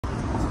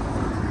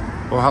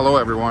Well, hello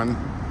everyone.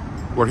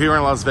 We're here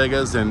in Las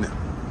Vegas in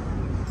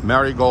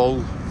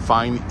Marigold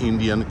Fine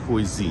Indian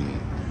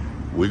Cuisine.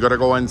 We gotta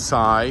go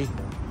inside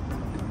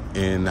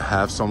and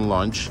have some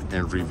lunch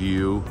and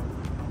review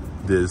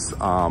this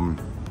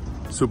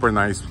super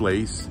nice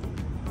place.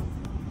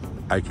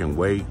 I can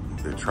wait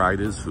to try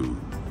this food.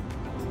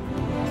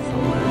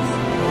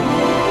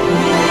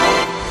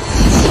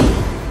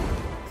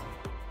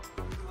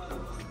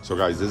 So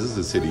guys, this is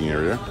the sitting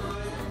area.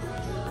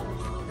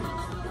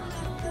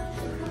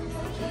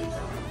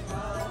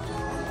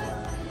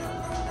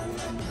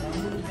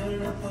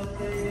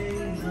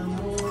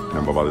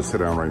 I'm about to sit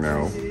down right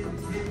now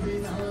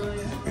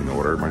and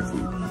order my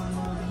food.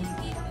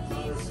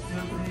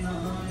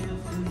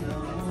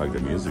 Like the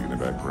music in the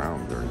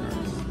background, very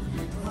nice.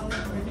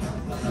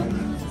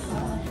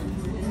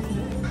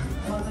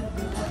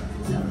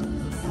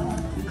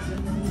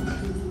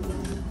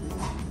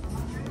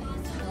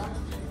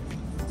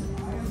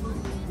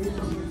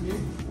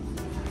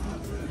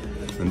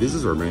 And this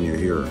is our menu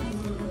here.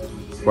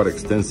 Quite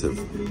extensive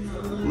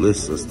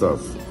list of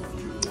stuff.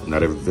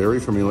 Not very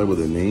familiar with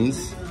the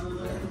names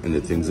and the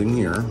things in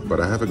here, but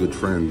I have a good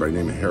friend by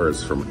name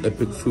Harris from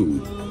Epic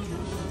Food.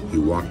 He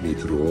walked me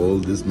through all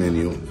this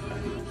menu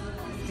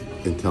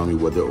and tell me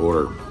what to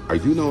order. I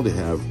do know they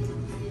have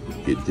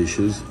good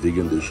dishes,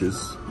 vegan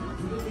dishes,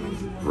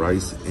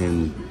 rice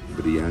and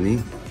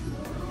biryani,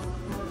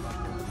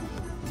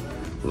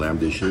 lamb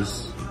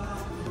dishes,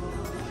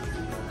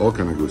 all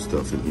kind of good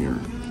stuff in here.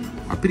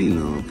 I pretty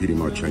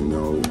much I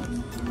know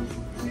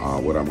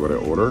what I'm gonna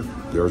order.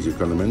 There's your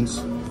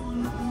condiments.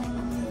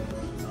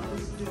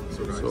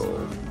 So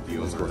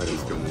let's go ahead and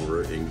come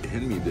over and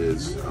hand me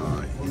this.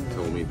 He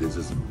told me this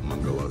is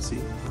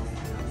mangalasi.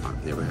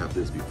 I've never had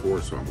this before,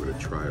 so I'm gonna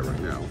try it right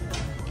now.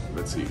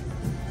 Let's see.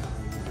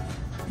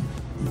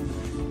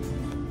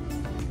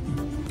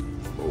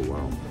 Oh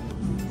wow.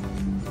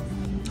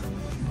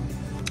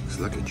 It's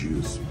like a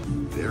juice,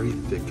 very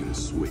thick and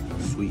sweet.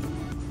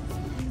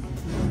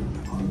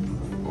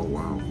 Oh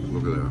wow,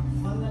 look at that.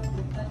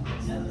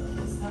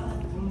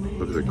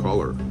 Look at the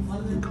color,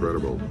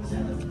 incredible,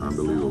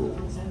 unbelievable.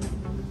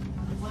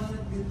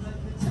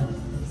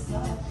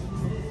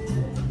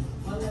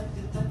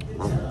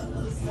 Wow.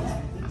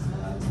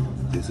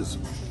 This is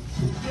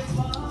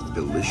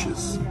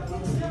delicious.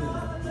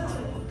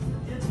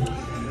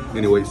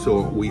 Anyway,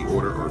 so we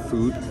order our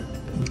food.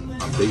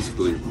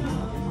 Basically,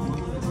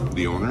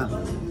 the owner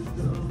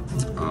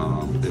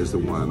is the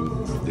one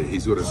that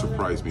he's gonna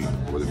surprise me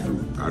with the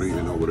food. I don't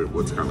even know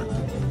what's coming.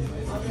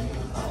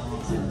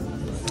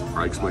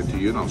 I explain to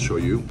you and I'll show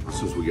you as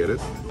soon as we get it.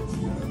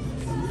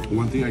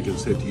 One thing I can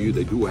say to you,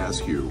 they do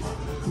ask you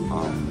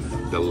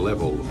the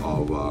level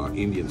of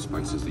Indian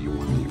spices that you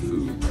want in your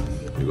food.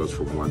 It goes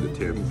from 1 to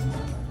 10,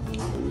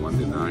 1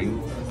 to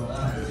 9.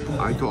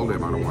 I told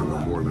them I don't want no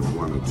more than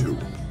 1 or 2.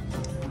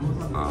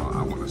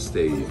 I want to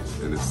stay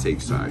in the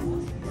safe side.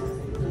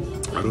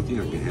 I don't think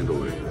I can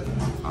handle it.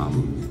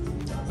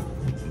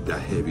 That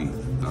heavy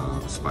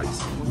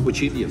spice,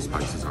 which Indian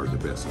spices are the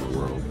best in the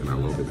world, and I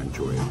love it and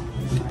enjoy it.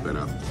 But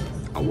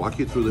I'll walk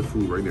you through the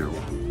food right now,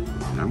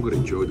 and I'm going to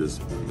enjoy this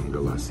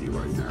mangalasi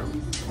right now.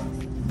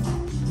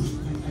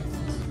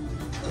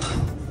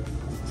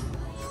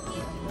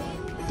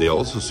 They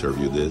also serve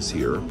you this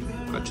here.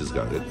 I just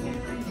got it.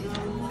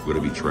 I'm going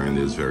to be trying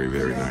this. Very,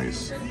 very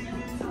nice. We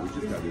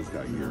just got this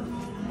guy here.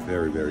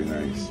 Very, very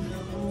nice.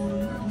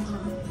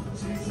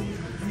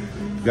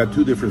 Got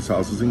 2 different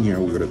sauces in here.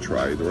 We're gonna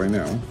try it right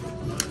now.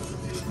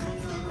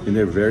 And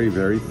they're very,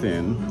 very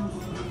thin,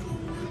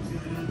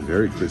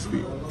 very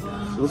crispy.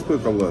 So let's put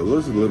a couple of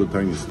those little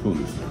tiny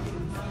spoons.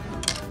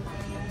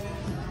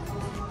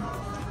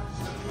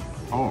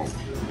 Oh.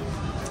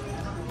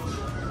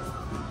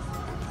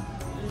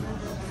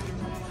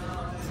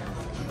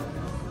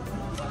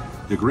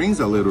 The green's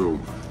a little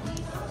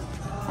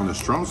on the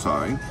strong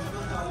side.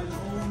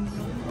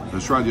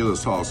 Let's try the other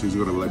sauce. He's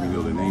gonna let me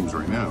know the names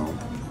right now.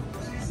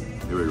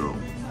 Here we go.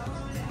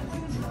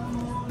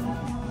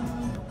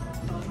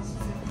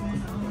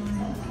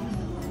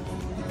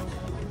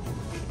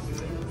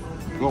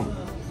 Oh,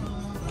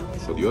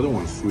 so the other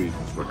one's sweet.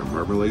 It's like a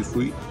marmalade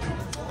sweet.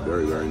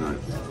 Very, very nice.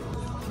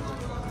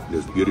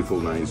 This beautiful,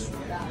 nice,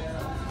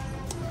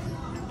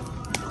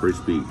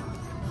 crispy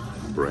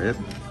bread,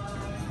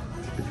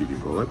 if you can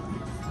call it.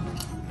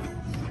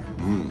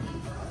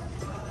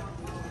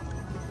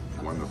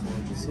 Wonderful.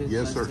 This is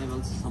yes, sir.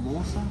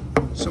 Samosa.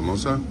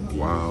 Samosa?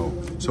 Wow.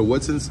 So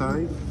what's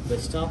inside? The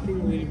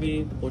stuffing will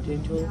be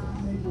potato,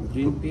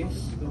 green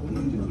peas,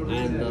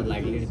 and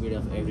like a little bit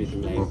of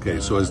everything. Like, okay,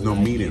 so there's no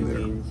meat in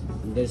there.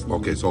 There's no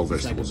okay, it's all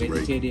like vegetables.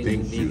 Great.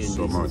 Thank you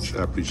so much.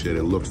 I appreciate it.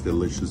 It looks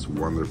delicious,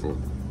 wonderful.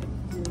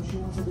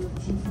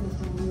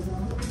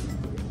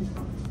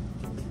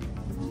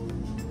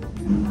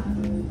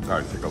 All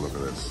right, take a look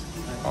at this.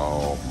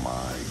 Oh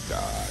my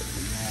God.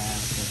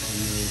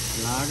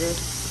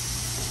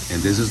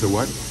 And this is the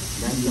what?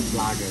 That's the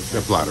platter.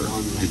 The platter.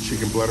 The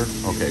chicken platter?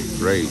 Okay,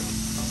 great.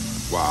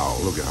 Wow,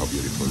 look at how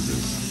beautiful it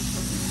is.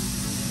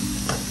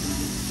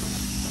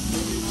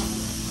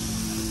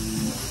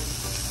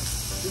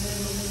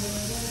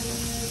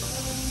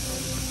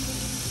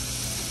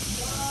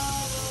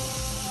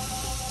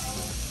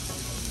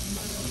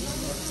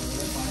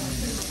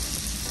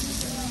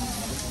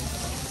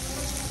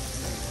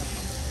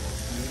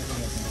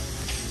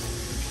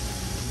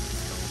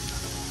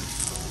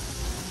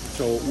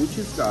 So we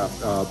just got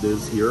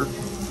this here.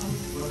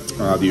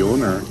 The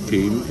owner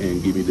came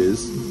and gave me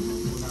this.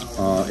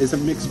 It's a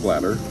mixed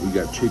platter. We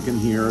got chicken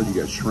here, you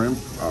got shrimp,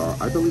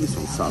 I believe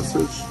some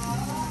sausage,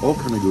 all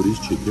kind of goodies,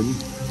 chicken.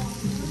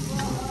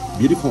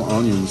 Beautiful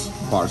onions,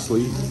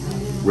 parsley,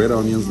 red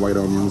onions, white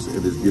onions,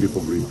 and these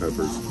beautiful green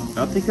peppers.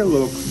 Now take a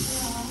look.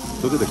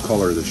 Look at the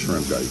color of the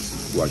shrimp,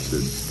 guys. Watch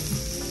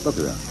this. Look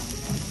at that.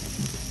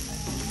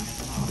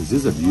 This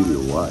is a beauty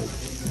of life.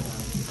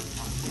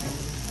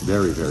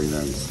 Very, very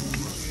nice.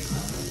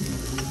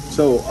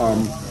 So,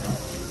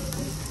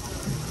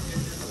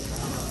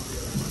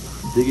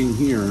 digging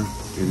here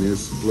in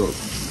this, look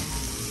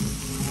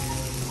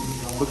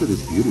at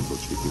this beautiful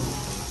chicken.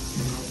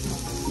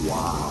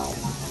 Wow.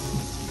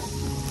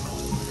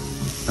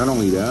 Not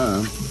only that,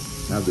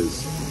 I have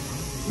this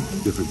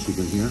different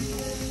chicken here.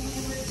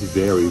 It's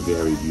very,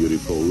 very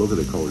beautiful. Look at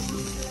the colors.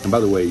 And by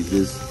the way,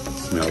 this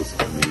smells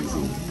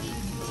amazing.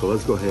 So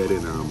let's go ahead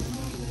and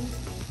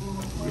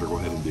we're gonna go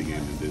ahead and dig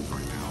into this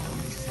right now.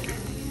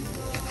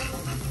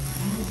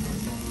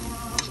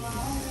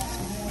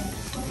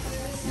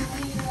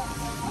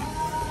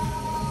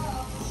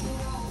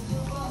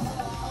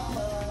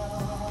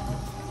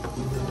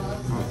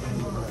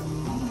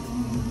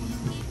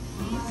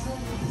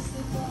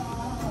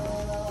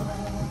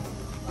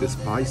 The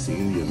spicy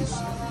Indians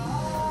just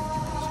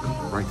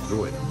come right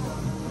through it.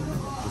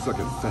 It's like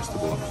a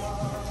festival of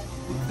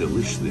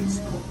deliciousness.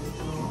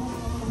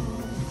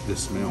 The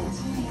smell,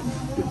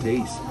 the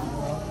taste.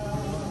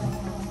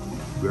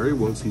 Very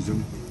well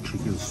seasoned.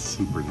 Chicken is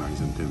super nice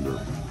and tender.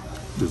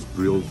 These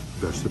grilled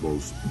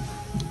vegetables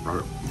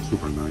are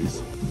super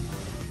nice.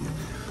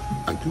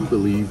 I do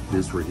believe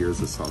this right here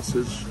is a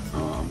sausage.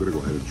 I'm gonna go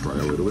ahead and try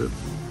a little bit.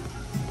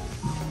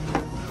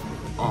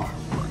 Oh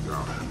my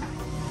God.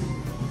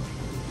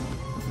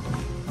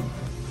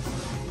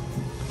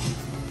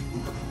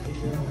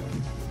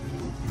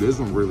 This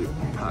one really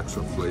packs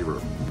of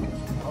flavor.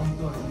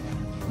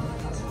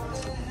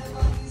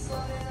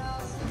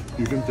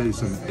 You can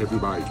taste in every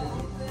bite.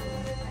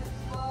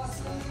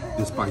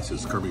 The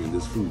spices coming in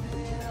this food,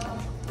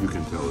 you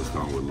can tell it's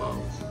done with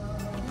love.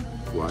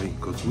 Why?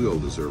 Because we all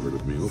deserve a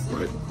good meal,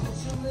 right?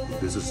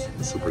 This is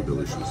super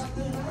delicious.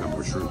 Got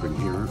more shrimp in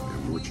here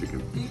and more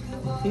chicken.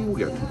 I think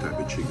we got two types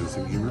of chickens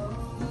in here.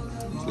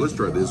 So let's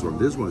try this one.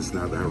 This one is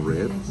not that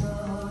red.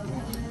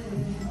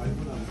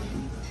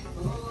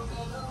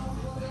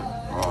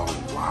 Oh,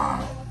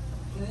 wow.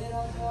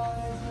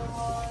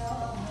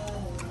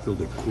 Feel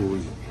the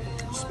cooling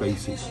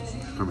spices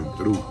coming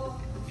through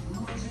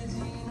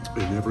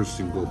in every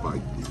single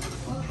bite.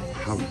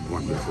 How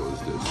wonderful is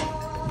this?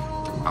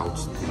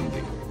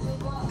 Outstanding.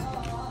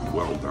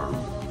 Well done.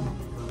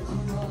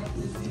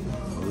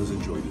 Well, let's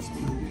enjoy this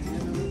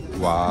meal.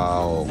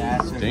 Wow.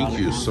 Thank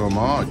you so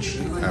much.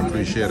 I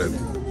appreciate it.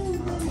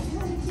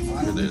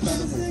 Look at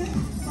this.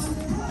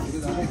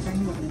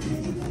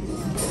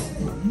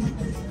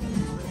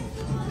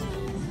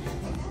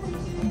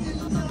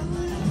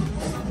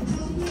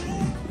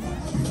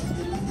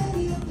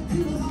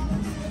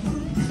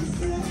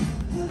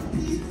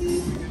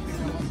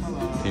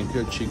 Thank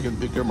you, chicken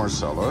tikka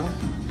masala.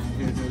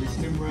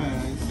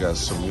 Got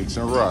some mixed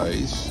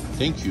rice.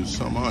 Thank you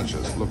so much.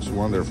 This looks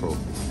wonderful.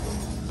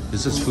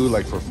 This is food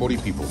like for 40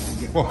 people.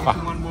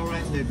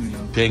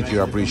 Thank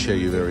you. I appreciate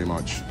you very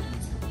much.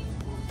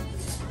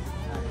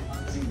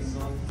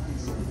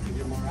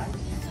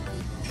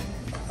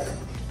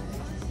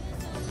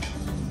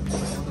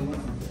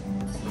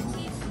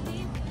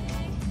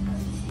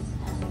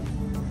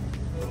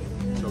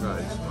 So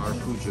guys, our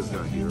food just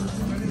got here.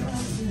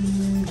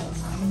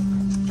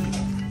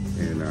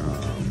 And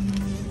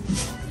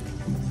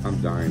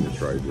I'm dying to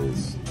try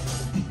this.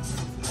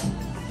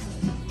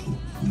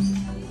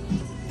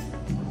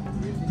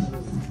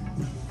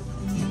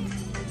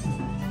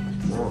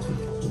 Oh.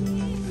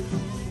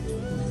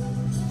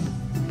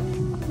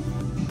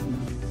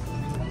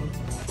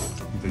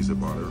 You taste the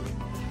butter.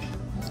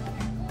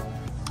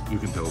 You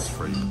can tell it's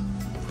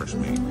fresh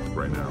meat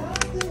right now.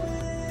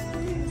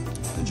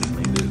 It just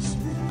made this.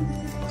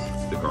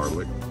 The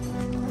garlic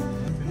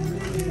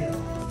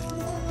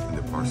and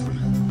the parsley.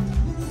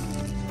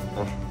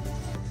 Oh.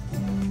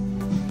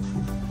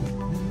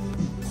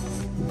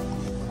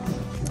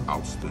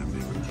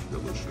 Outstanding,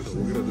 delicious. So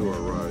we're gonna do our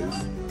rice.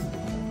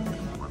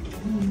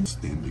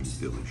 Outstanding,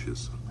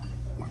 delicious,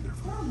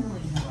 wonderful.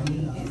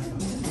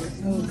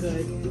 So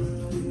good.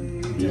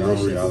 Beyond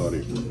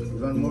reality.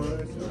 One more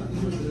rice?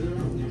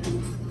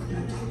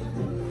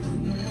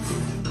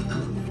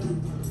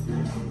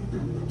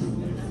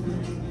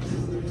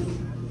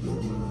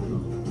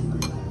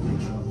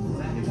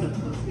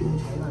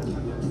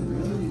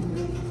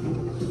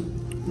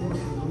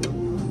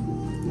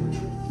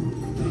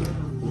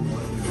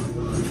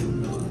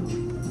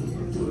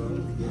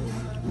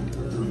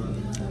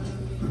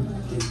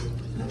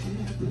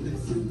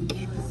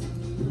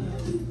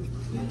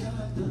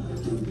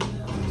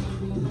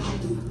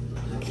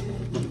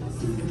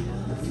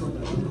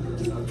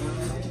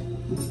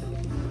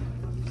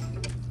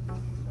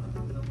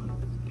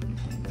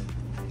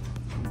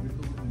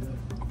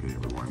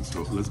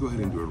 So let's go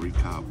ahead and do a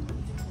recap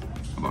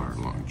of our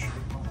lunch.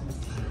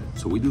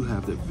 So we do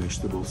have the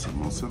vegetable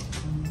samosa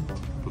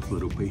with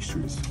little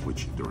pastries,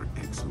 which are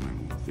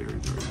excellent, very,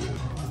 very good.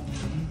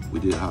 We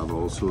did have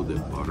also the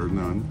butter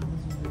naan,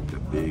 the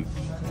big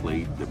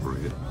plate, the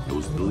bread. It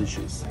was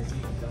delicious.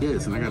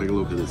 Yes, and I gotta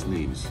look at these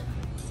names.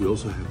 We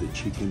also have the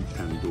chicken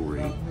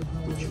tandoori,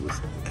 which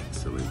was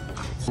excellent.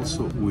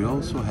 Also, we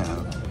also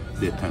have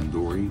the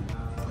tandoori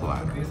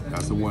platter.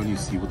 That's the one you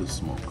see with the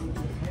smoke.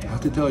 I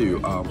have to tell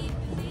you,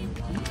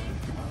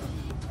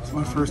 it's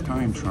my first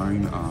time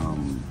trying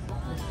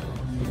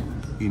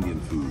Indian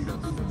food.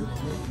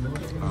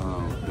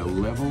 The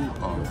level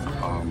of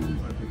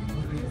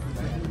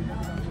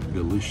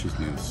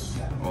deliciousness,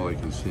 all I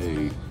can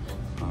say,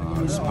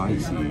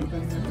 spicy,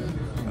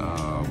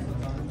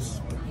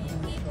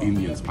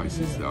 Indian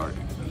spices are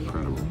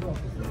incredible.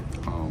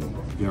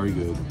 Very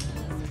good,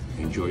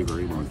 enjoy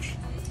very much.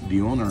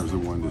 The owner is the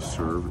one that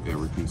served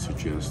everything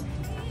suggested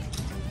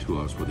to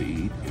us what to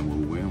eat, and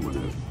we'll win with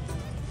it.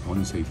 I want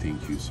to say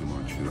thank you so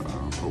much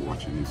for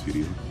watching this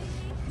video.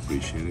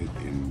 Appreciate it.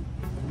 In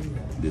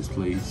this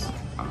place,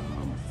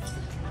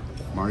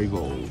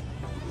 Marigold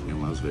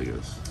in Las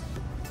Vegas,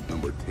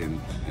 number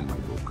 10 in my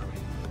book.